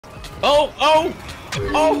Oh, oh,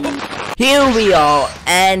 oh! Here we are,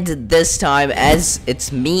 and this time, as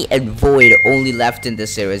it's me and Void only left in the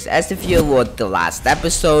series. As if you were the last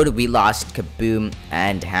episode, we lost Kaboom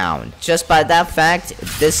and Hound. Just by that fact,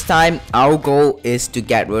 this time our goal is to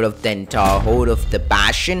get rid of the entire Horde of the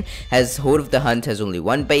Bastion, as Horde of the Hunt has only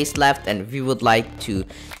one base left, and we would like to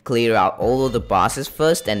clear out all of the bosses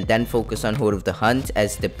first and then focus on Horde of the Hunt,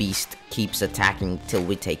 as the beast keeps attacking till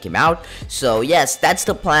we take him out. So yes, that's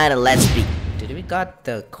the plan, and let's be. Did we got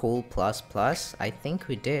the cool plus? I think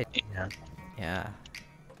we did. Yeah.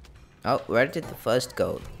 Oh, where did the first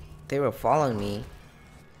go? They were following me,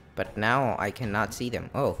 but now I cannot see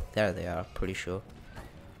them. Oh, there they are, pretty sure.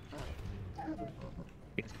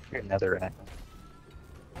 Another rat.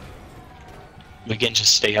 We can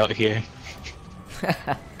just stay out here.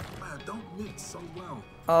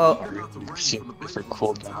 Oh, For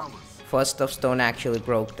cooldown. First of Stone actually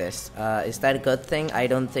broke this. Is that a good thing? I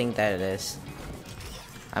don't think that it is.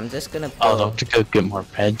 I'm just gonna Oh, don't you go get more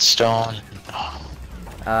redstone?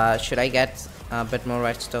 Should I get a bit more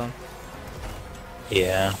redstone?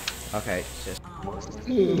 Yeah. Okay, just.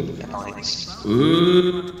 Ooh,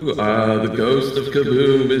 the ghost of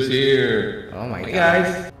Kaboom is here. Oh my god.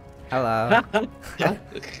 Guys. Hello.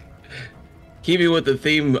 Keeping with the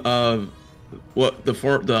theme of what the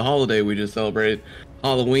holiday we just celebrated,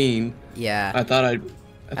 Halloween. Yeah. I thought I'd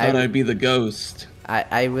be the ghost.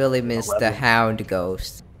 I really miss the Hound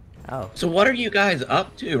ghost. Oh. So what are you guys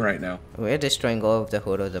up to right now? We're destroying all of the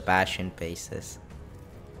Horde of the Bastion bases.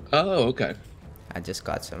 Oh, okay. I just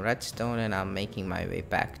got some redstone and I'm making my way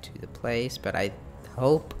back to the place, but I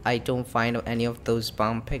hope I don't find any of those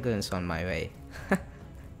bomb piglins on my way.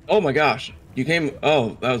 Oh my gosh. You came.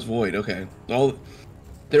 Oh, that was Void. Okay. Oh,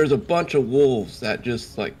 there's a bunch of wolves that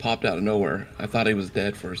just like popped out of nowhere. I thought he was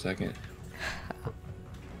dead for a second.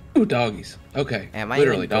 Ooh, doggies. Okay. Am I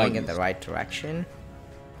literally even going doggies. in the right direction?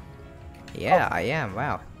 Yeah, I am.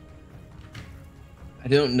 Wow. I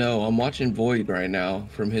don't know. I'm watching Void right now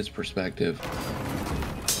from his perspective.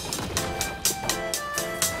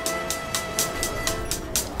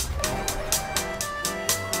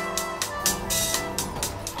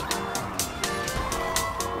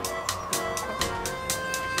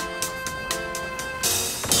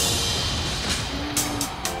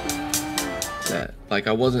 Like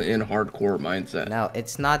I wasn't in hardcore mindset. No,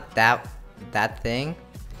 it's not that thing.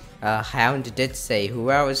 Hound did say,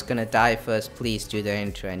 whoever's gonna die first, please do the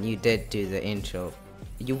intro, and you did do the intro.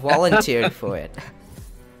 You volunteered for it.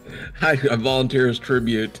 I volunteer as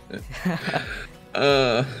tribute.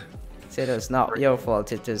 So it was not your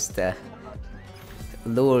fault, it was the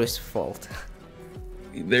lure's fault.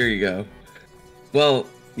 There you go. Well,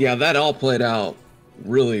 yeah, that all played out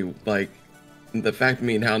really, like, the fact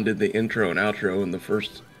me and Hound did the intro and outro in the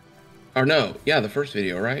first, or no, yeah, the first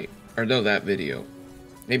video, right? Or no, that video.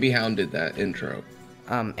 Maybe Hound did that intro.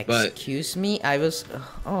 Excuse me? I was...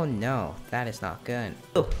 Oh no, that is not good.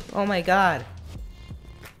 Oh my god.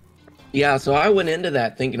 Yeah, so I went into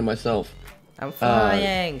that thinking to myself, I'm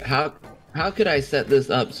flying. How could I set this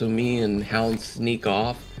up so me and Hound sneak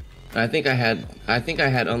off? I think I had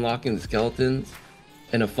unlocking the skeletons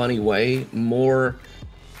in a funny way more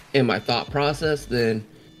in my thought process than,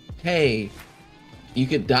 hey, you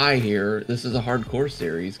could die here. This is a hardcore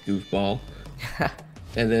series, goofball.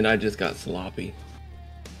 And then I just got sloppy.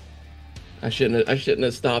 I shouldn't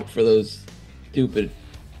have stopped for those stupid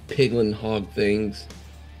piglin hog things.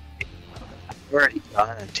 I've already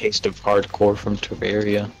gotten a taste of hardcore from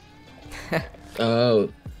Terraria. Oh,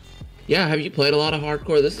 yeah. Have you played a lot of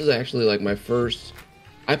hardcore? This is actually like my first.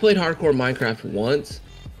 I played hardcore Minecraft once,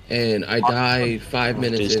 and I died 5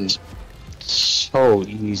 minutes in. So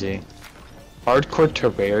easy. Hardcore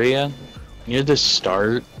Terraria, near the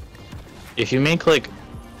start, if you make like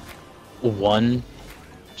one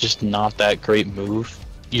just not that great move,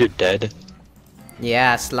 you're dead.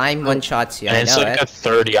 Yeah, slime one-shots you, And I it's know like it. a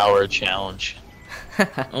 30-hour challenge.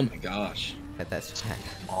 Oh my gosh. But that's bad.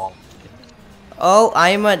 Oh. Oh,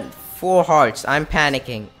 I'm at 4 hearts. I'm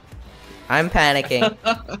panicking. Don't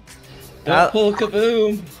pull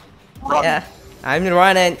Kaboom. Yeah, I'm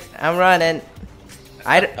running. See,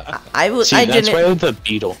 I that's didn't. why with the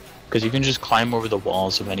beetle, because you can just climb over the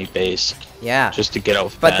walls of any base Yeah. just to get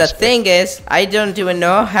out But the faster. thing is, I don't even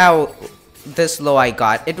know how this low I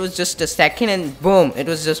got. It was just a second and boom, it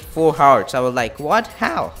was just 4 hearts. I was like, what?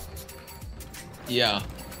 How? Yeah.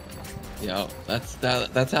 Yeah.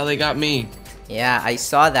 That's how they got me. Yeah, I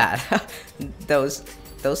saw that. those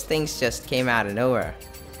things just came out of nowhere.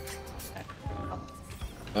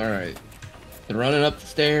 All right. They're running up the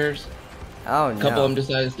stairs. Oh A couple no. of them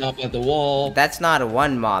decided to stop at the wall. That's not a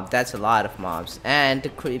one mob, that's a lot of mobs. And the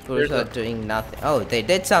creepers There's are doing nothing. Oh, they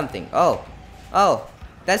did something. Oh. Oh.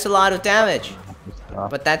 That's a lot of damage.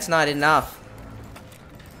 But that's not enough.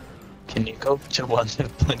 Can you go to one of the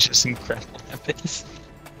villages and grab lapis?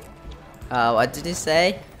 What did he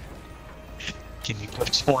say? Can you go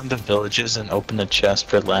to one of the villages and open the chest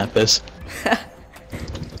for lapis?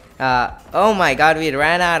 Oh my god, we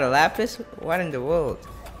ran out of lapis? What in the world?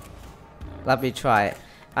 Let me try it.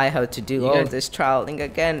 I have to do all this trialing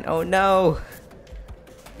again. Oh no!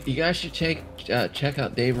 You guys should check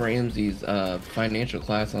out Dave Ramsey's financial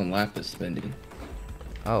class on lapis spending.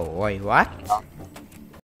 Oh, wait, what?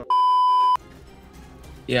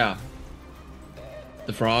 Yeah.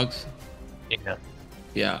 The frogs? Yeah.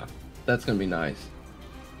 Yeah. That's gonna be nice.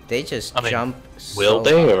 They just I mean, jump will so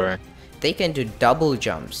they, high. or? They can do double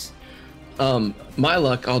jumps. My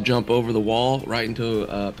luck, I'll jump over the wall right into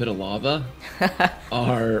a pit of lava,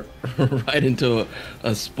 or right into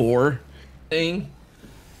a spore thing,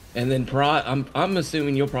 and then I'm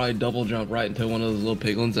assuming you'll probably double jump right into one of those little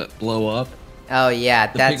piglins that blow up. Oh yeah,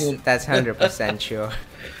 that's piglin- 100% sure.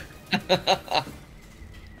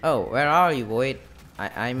 Oh, where are you, Void?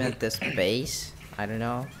 I'm at this base. I don't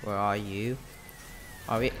know. Where are you?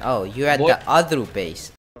 Are we? Oh, you're at Void- the other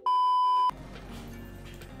base.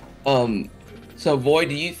 So Void,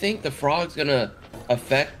 do you think the frog's gonna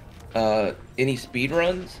affect any speed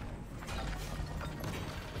runs?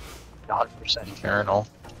 100% urinal.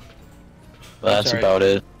 That's sorry. about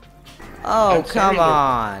it. Oh, I'm sorry come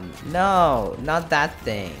on. No, not that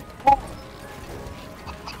thing.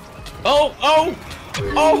 Oh!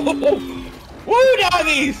 Woo,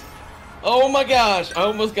 doggies! Oh my gosh, I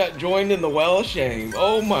almost got joined in the well of shame.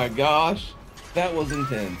 Oh my gosh, that was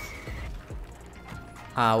intense.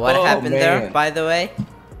 What Oh, happened there, man. by the way?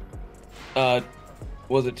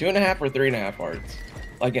 Was it 2.5 or 3.5 hearts?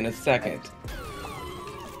 Like in a second.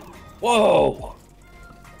 Whoa!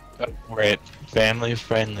 Wait, family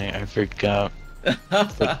friendly, I forgot.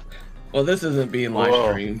 Well, this isn't being live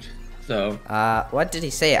Whoa. streamed, so. What did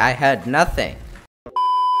he say? I heard nothing.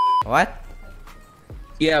 What?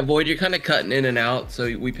 Yeah, Void, you're kind of cutting in and out, so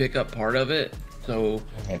we pick up part of it. So,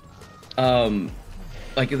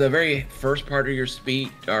 like the very first part of your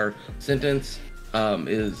speech or sentence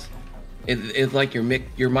is like your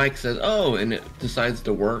mic says, oh, and it decides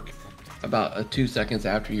to work about 2 seconds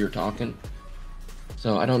after you're talking.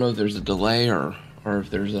 So I don't know if there's a delay or if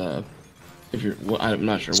there's I'm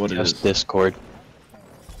not sure what it is. Just Discord.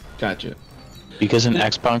 Gotcha. Because an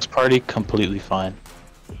Xbox party, completely fine.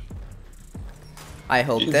 I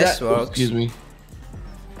hope Is this that- works. Excuse me.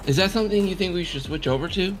 Is that something you think we should switch over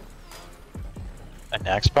to? An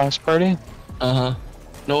Xbox party? Uh-huh.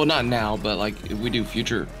 No, not now, but like if we do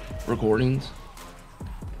future recordings.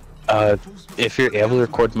 If you're able to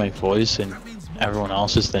record my voice and everyone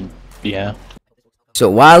else's, then yeah. So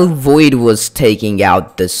while Void was taking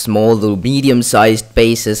out the smaller medium-sized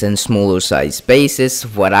bases and smaller-sized bases,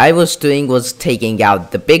 what I was doing was taking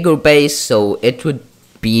out the bigger base, so it would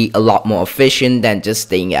be a lot more efficient than just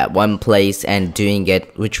staying at one place and doing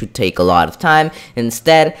it, which would take a lot of time.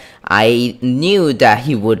 Instead, I knew that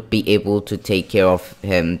he would be able to take care of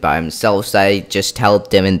him by himself, so I just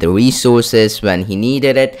helped him in the resources when he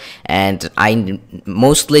needed it, and I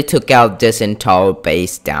mostly took out this entire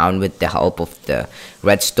base down with the help of the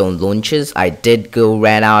redstone launches. I did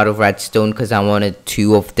ran out of redstone because I wanted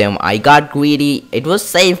 2 of them. I got greedy. It was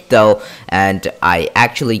safe though, and I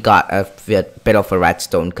actually got a bit of a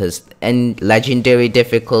redstone because in legendary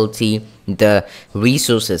difficulty the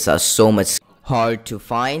resources are so much hard to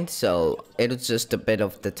find, so it was just a bit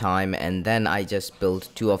of the time, and then I just built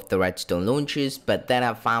 2 of the redstone launchers. But then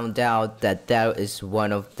I found out that there is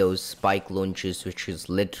one of those spike launchers which is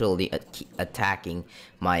literally attacking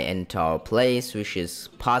my entire place, which is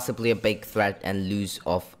possibly a big threat and lose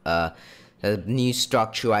of a new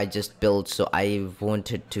structure I just built. So I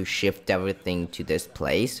wanted to shift everything to this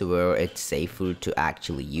place where it's safer to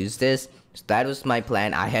actually use this. So that was my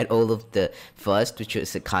plan. I had all of the first, which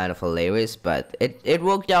was kind of hilarious, but it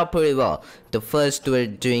worked out pretty well. The first were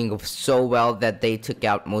doing so well that they took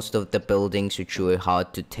out most of the buildings, which were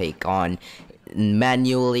hard to take on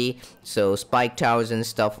manually. So spike towers and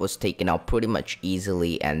stuff was taken out pretty much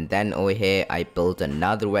easily. And then over here I built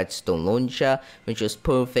another redstone launcher, which was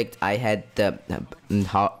perfect. I had the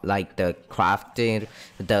like the crafting,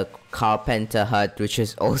 the carpenter hut, which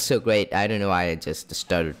is also great. I don't know why I just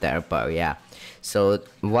stuttered there, but yeah. So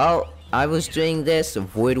while I was doing this,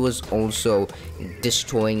 Void was also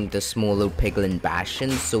destroying the smaller piglin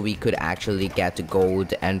bastions, so we could actually get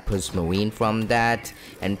gold and prismarine from that,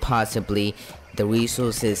 and possibly the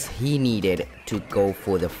resources he needed to go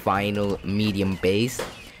for the final medium base,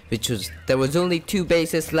 there was only 2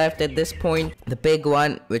 bases left at this point. The big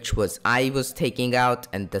one, which I was taking out,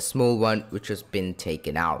 and the small one, which has been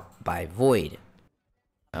taken out by Void.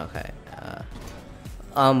 Okay,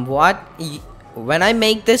 when I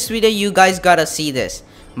make this video, you guys gotta see this.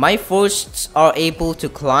 My forces are able to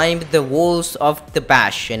climb the walls of the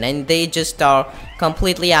Bastion, and they just are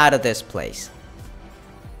completely out of this place.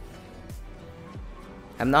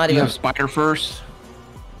 I'm not even... You have spider first?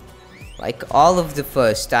 Like, all of the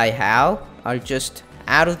first I have are just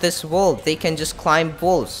out of this wall. They can just climb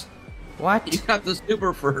walls. What? You got the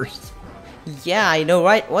super first. Yeah, I know,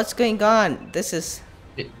 right? What's going on? This is...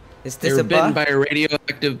 Is this a bug? Bitten by a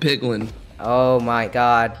radioactive piglin. Oh my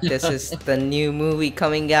god, this is the new movie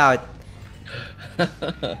coming out.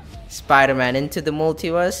 Spider-Man Into the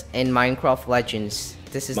Multiverse in Minecraft Legends.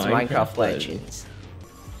 This is Minecraft Legends.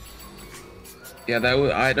 Yeah,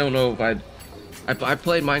 I don't know if I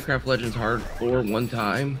played Minecraft Legends hardcore one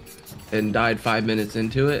time and died 5 minutes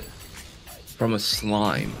into it from a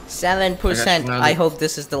slime. 7%. I hope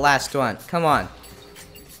this is the last one. Come on.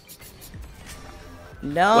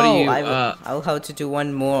 No, I'll have to do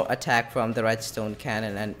one more attack from the redstone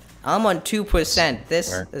cannon, and I'm on 2%.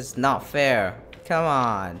 This is not fair. Come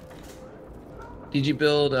on. Did you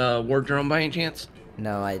build a war drone by any chance?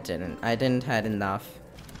 No, I didn't. I didn't have enough.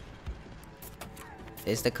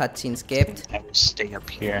 Is the cutscene skipped? I will stay up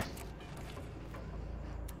here.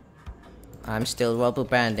 I'm still rubber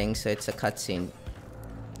banding, so it's a cutscene.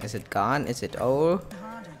 Is it gone? Is it over?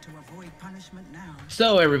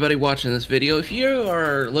 So everybody watching this video, if you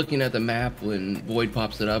are looking at the map when Void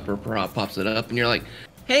pops it up or Prahant pops it up and you're like,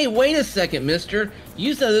 hey, wait a second, mister,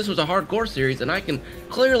 you said this was a hardcore series and I can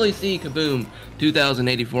clearly see Kaboom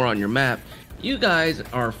 2084 on your map, you guys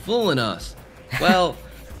are fooling us. Well,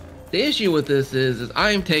 the issue with this is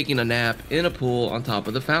I am taking a nap in a pool on top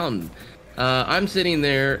of the fountain. I'm sitting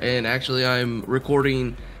there and actually I'm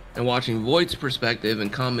recording and watching Void's perspective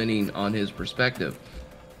and commenting on his perspective.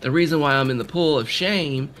 The reason why I'm in the pool of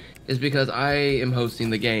shame is because I am hosting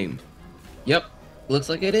the game. Yep, looks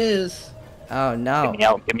like it is. Oh no. Get me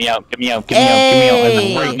out, get me out, get me out, get me out, get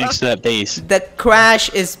me out. I'm right next to that base. The crash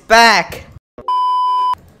is back!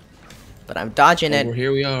 But I'm dodging it. Well,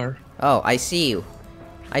 here we are. Oh, I see you.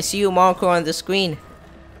 I see you, marker on the screen.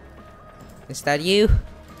 Is that you?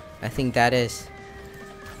 I think that is.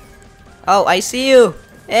 Oh, I see you!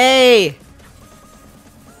 Hey!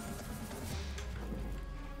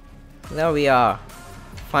 There we are.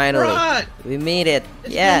 Finally. Right. We made it.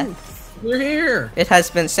 Yeah. We're here. It has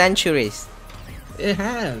been centuries. It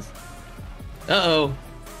has. Uh-oh.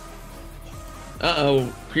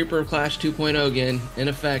 Uh-oh. Creeper Clash 2.0 again. In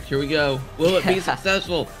effect. Here we go. Will it be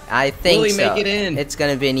successful? I think Will he so. make it in? It's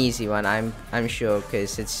gonna be an easy one. I'm sure,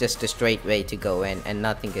 because it's just a straight way to go in, and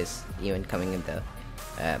nothing is even coming in the.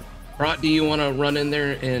 Rot, do you want to run in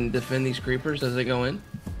there and defend these creepers as they go in?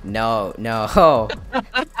 No, no.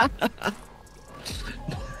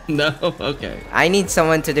 No? Okay. I need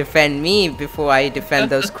someone to defend me before I defend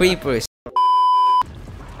those creepers.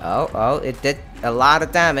 Oh, it did a lot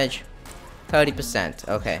of damage. 30%,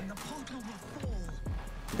 okay.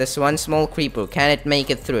 This one small creeper, can it make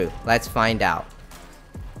it through? Let's find out.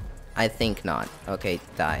 I think not. Okay,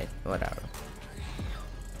 died. Whatever.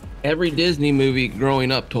 Every Disney movie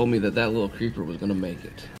growing up told me that little creeper was gonna make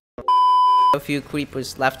it. A few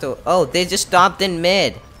creepers left. Oh, they just stopped in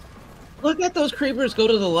mid. Look at those creepers go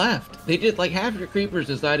to the left. They just, like, half your creepers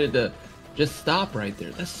decided to just stop right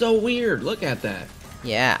there. That's so weird. Look at that.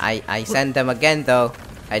 Yeah, I sent them again though.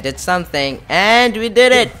 I did something, and we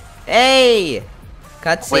did it. Hey,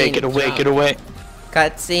 cutscene. Wait, get away, get away.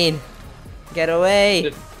 Cutscene. Get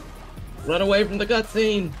away. Run away from the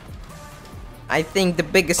cutscene. I think the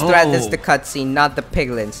biggest threat is the cutscene, not the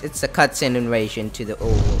piglins. It's a cutscene invasion to the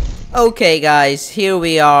oval. Okay guys, here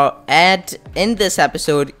we are, and in this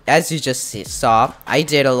episode, as you just saw, I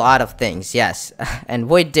did a lot of things, yes. And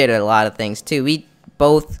Void did a lot of things too. We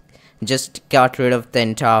both just got rid of the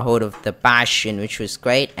entire horde of the Bastion, which was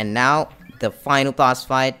great, and now the final boss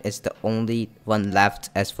fight is the only one left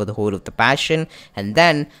as for the horde of the Bastion, and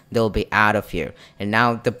then they'll be out of here. And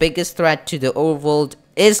now the biggest threat to the overworld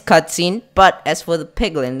is cutscene, but as for the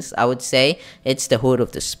piglins, I would say it's the horde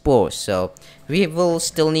of the spores. So we will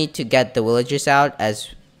still need to get the villagers out, as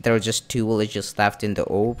there are just 2 villagers left in the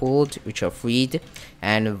overworld which are freed,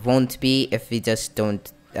 and won't be if we just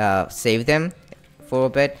don't save them for a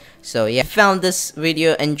bit. So yeah, if you found this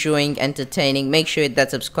video enjoying, entertaining, make sure you hit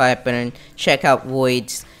that subscribe button. Check out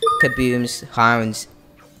Void's, Kaboom's, Hound's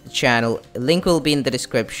channel. Link will be in the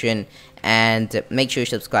description. and make sure you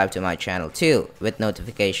subscribe to my channel too with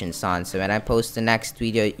notifications on, so when I post the next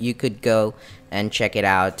video you could go and check it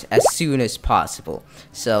out as soon as possible.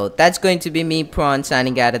 So that's going to be me, Prahant,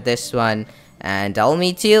 signing out of this one, and I'll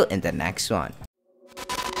meet you in the next one.